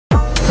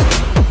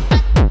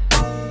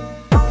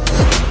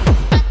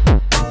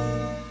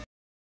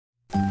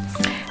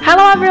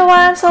Hello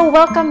everyone! So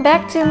welcome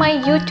back to my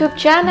YouTube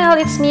channel.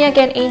 It's me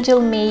again, Angel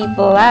May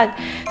Vlog.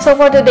 So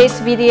for today's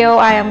video,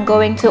 I am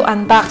going to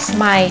unbox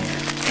my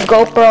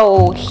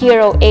GoPro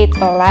Hero 8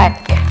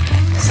 Black.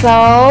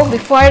 So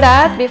before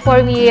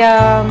we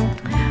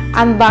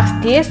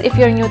unbox this, if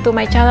you're new to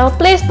my channel,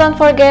 please don't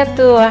forget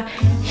to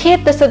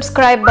hit the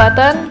subscribe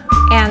button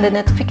and the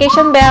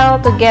notification bell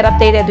to get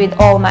updated with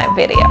all my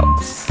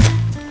videos.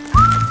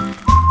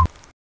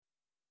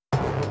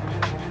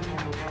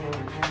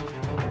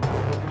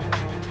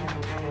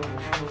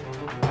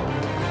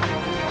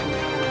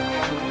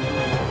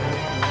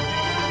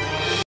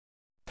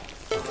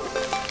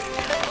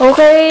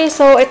 Okay,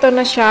 so ito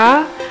na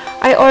siya.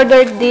 I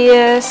ordered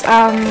this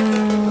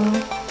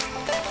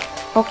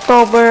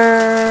October,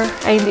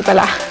 ay hindi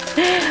pala.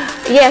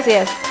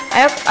 yes.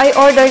 I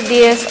ordered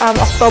this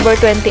October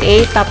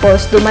 28,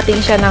 tapos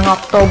dumating siya ng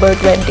October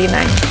 29.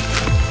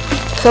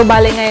 So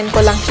bali ngayon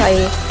ko lang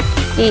siya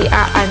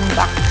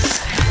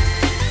i-unbox.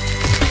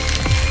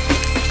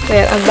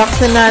 Kaya unbox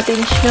na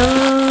natin siya.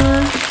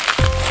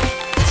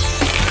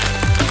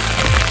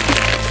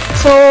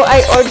 So I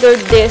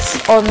ordered this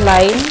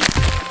online.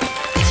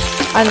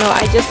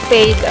 I just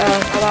paid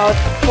about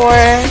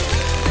 $4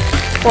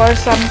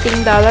 something,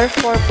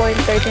 $4.39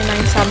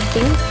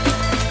 something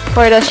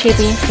for the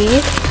shipping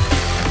fee.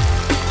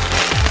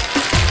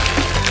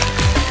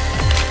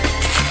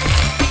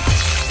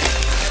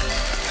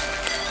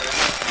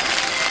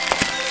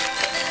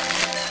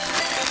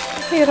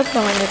 Hirap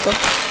naman ito.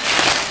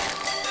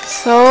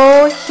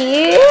 So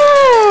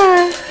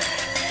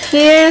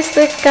here's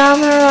the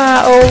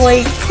camera. Oh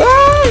my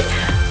god!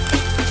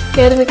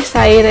 Get me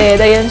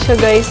excited. Ayan siya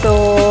guys. So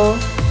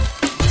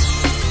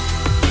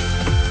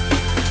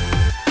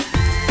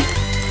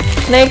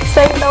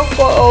na-excite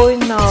ako. Oh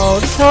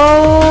no.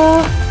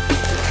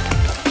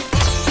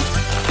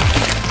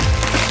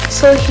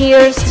 So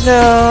here's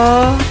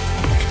the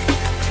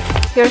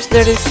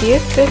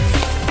receipt.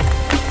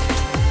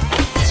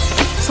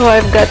 So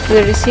I've got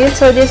the receipt.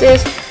 So this is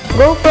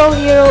GoPro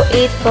Hero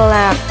 8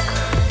 Black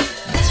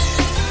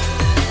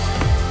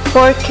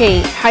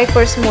 4K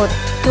HyperSmooth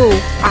 2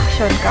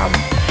 action cam.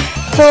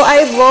 So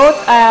I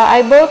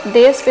bought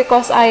this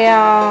because I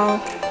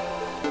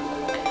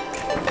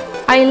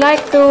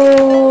like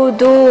to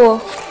do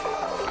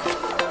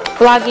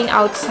vlogging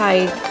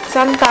outside.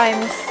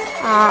 Sometimes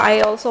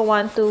I also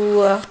want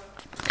to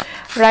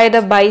ride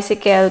a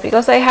bicycle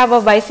because I have a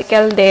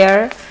bicycle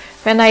there.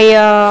 When I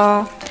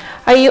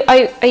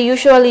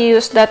usually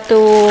use that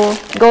to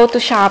go to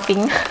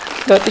shopping.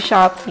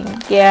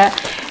 Yeah.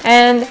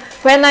 And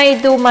when I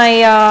do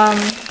my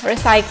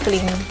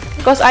recycling,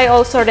 because I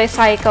also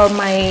recycle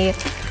my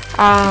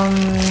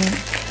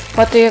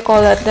what do you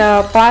call it,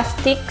 the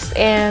plastics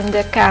and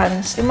the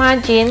cans.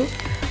 Imagine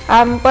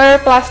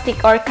per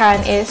plastic or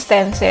can is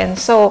 10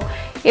 cents. So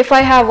if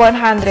I have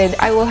 100,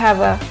 I will have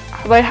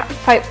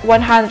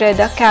 100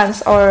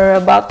 cans or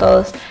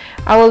bottles.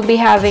 I will be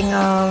having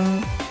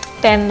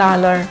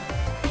 $10.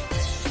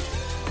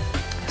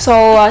 So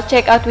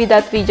check out with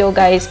that video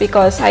guys,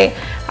 because I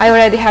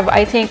already have,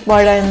 I think,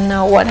 more than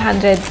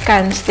 100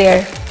 cans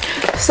there.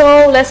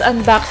 So let's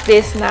unbox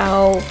this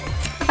now.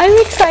 I'm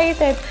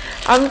excited.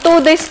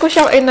 2 days ko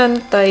siyang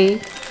inantay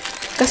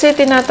kasi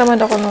tinatamad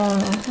ako nung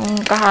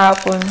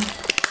kahapon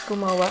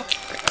gumawa.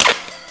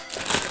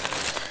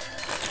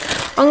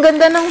 Ang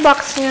ganda ng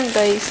box niya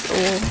guys.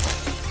 Oh.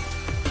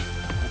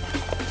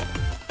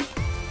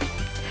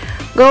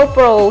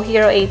 GoPro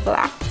Hero 8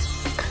 Black.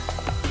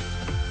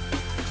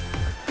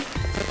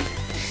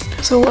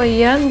 So,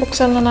 ayan.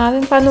 Buksan na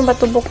natin. Paano ba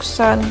ito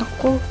buksan?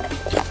 Ako.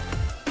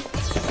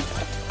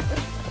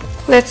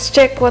 Let's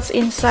check what's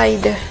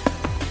inside.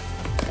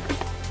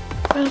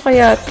 Ano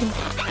kaya ito?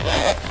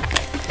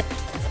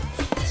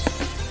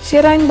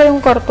 Sirain ba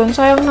yung karton?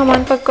 Sayang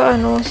naman pagka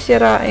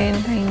sirain.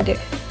 Ay, hindi.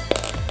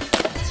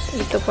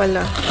 Ito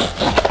pala.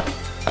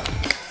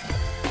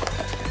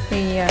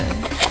 Ayan.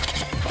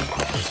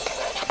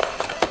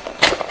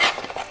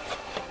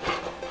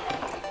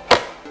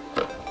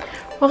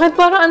 Bakit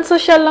parang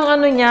unsosyal lang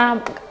niya?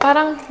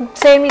 Parang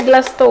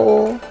semi-glass to,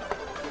 oh.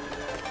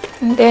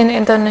 And then,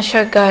 ito na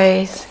siya,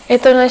 guys.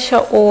 Ito na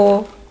siya,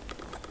 oh.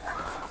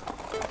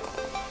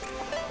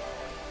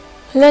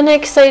 Wala,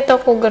 na-excite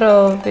ako,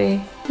 grabe.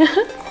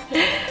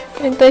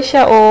 Ito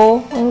siya,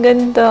 oh. Ang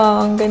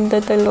ganda. Ang ganda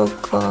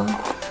talaga.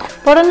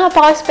 Parang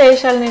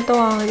napaka-special nito,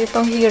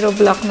 itong Hero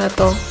Black na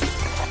to.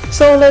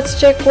 So, let's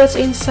check what's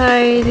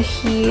inside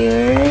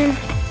here.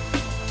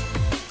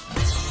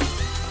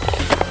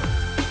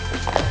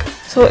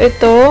 So,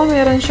 ito,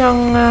 meron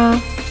siyang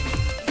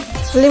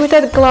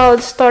limited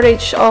cloud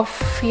storage of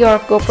your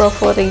GoPro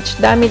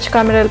footage. Damage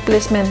camera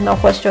replacement, no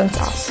questions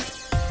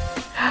asked.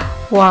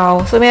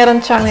 Wow! So, meron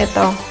siyang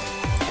ito.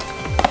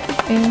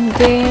 And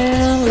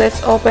then,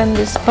 let's open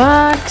this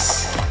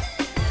box.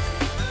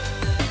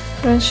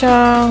 Meron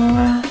siyang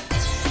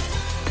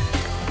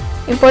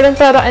important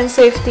product and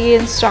safety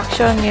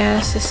instruction.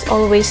 Yes, is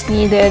always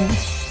needed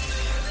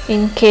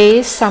in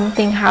case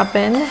something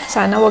happen.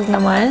 Sana wag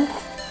naman.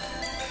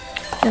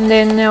 And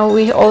then,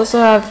 we also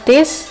have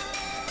this.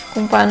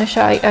 Kung paano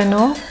siya ay,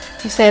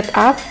 i-set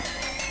up.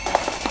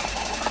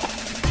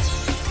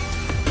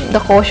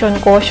 The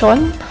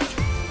caution.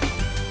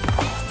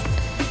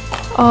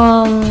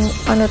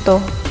 Ano to?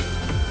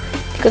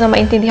 Hindi ko na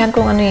maintindihan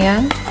kung ano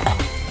yan.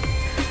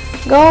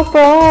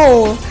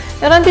 GoPro!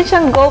 Meron din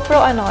siyang GoPro,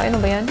 ano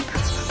ba yan?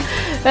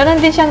 Meron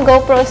din siyang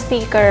GoPro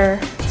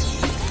sticker.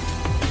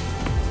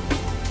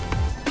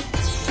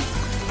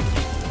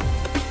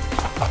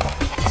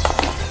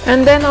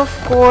 And then, of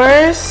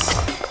course,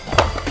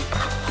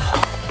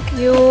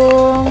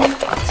 yung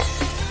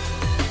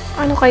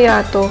ano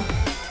kaya to?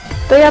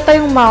 Ito yata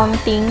yung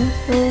mounting,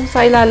 yung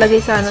sa ilalagay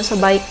sa sa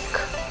bike.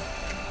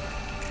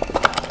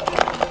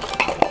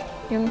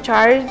 Yung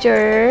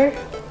charger.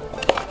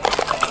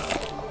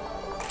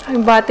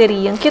 Yung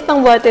battery. Ang cute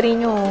ng battery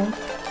nyo.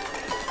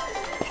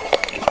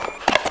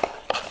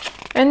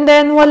 And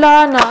then,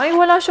 wala na. Ay,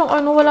 wala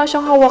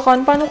siyang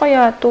hawakan. Paano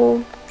kaya to?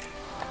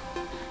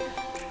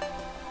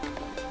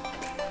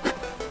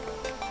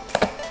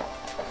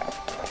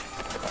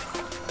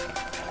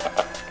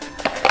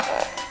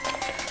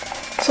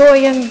 So,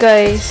 ayan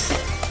guys.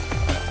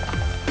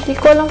 Hindi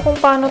ko alam kung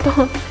paano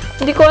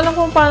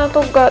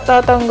to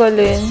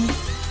tatanggalin.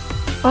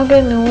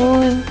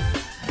 Ganun.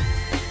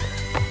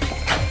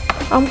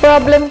 Ang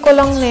problem ko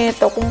lang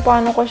nito, kung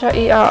paano ko siya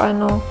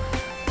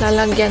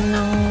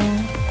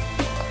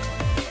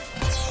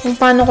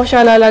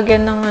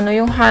lalagyan ng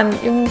yung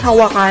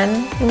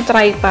hawakan, yung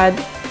tripod.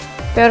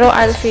 Pero,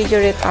 I'll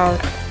figure it out.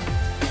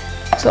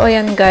 So,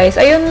 ayan guys.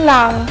 Ayun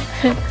lang.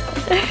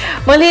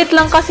 Maliit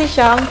lang kasi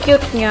siya. Ang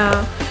cute niya.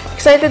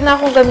 Excited na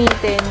akong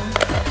gamitin.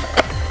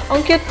 Ang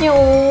cute niya,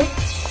 oh.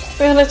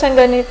 Meron siyang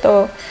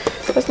ganito.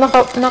 Tapos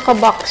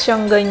naka-box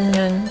siyang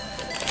ganyan.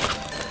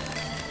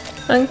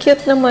 Ang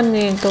cute naman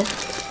nito.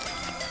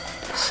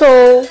 So,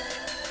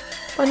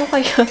 paano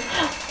kaya?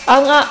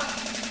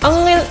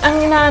 ang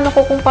inaano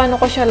ko kung paano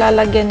ko siya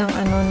lalagyan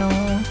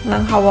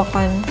ng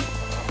hawakan.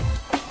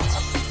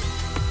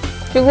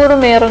 Siguro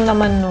meron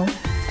naman, no.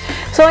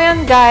 So,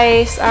 ayan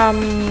guys.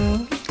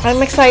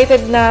 I'm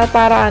excited na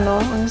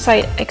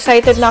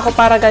excited na ako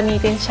para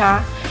gamitin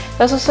siya.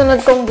 Sa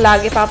susunod kong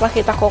vlog,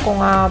 ipapakita ko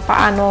kung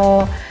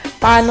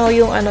paano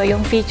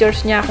yung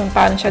features niya, kung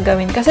paano siya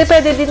gawin. Kasi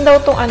pwede din daw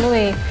tong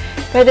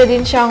pwede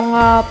din siyang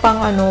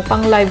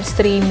pang live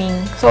streaming.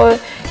 So,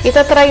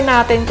 itatry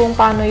natin kung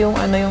paano yung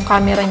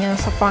camera niya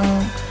sa pang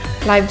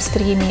live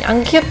streaming.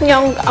 Ang cute niya,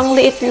 ang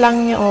liit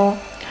lang niya, oh.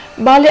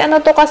 Bali,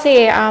 to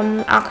kasi,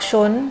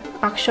 action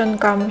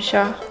cam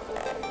siya.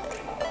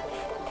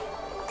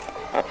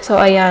 So,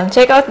 ayan.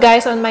 Check out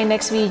guys on my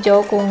next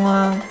video kung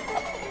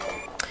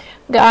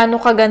gaano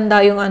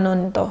kaganda yung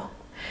nito.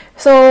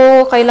 So,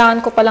 kailangan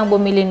ko palang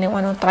bumili ng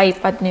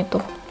tripod nito.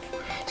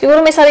 Siguro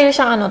may sarili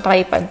siyang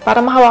tripod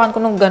para mahawakan ko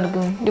ng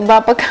ganun.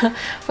 Diba?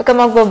 Pagka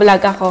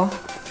magbablog ako.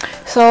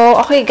 So,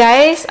 okay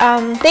guys.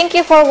 Thank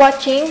you for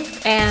watching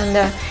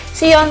and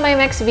see you on my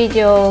next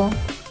video.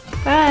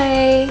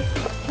 Bye!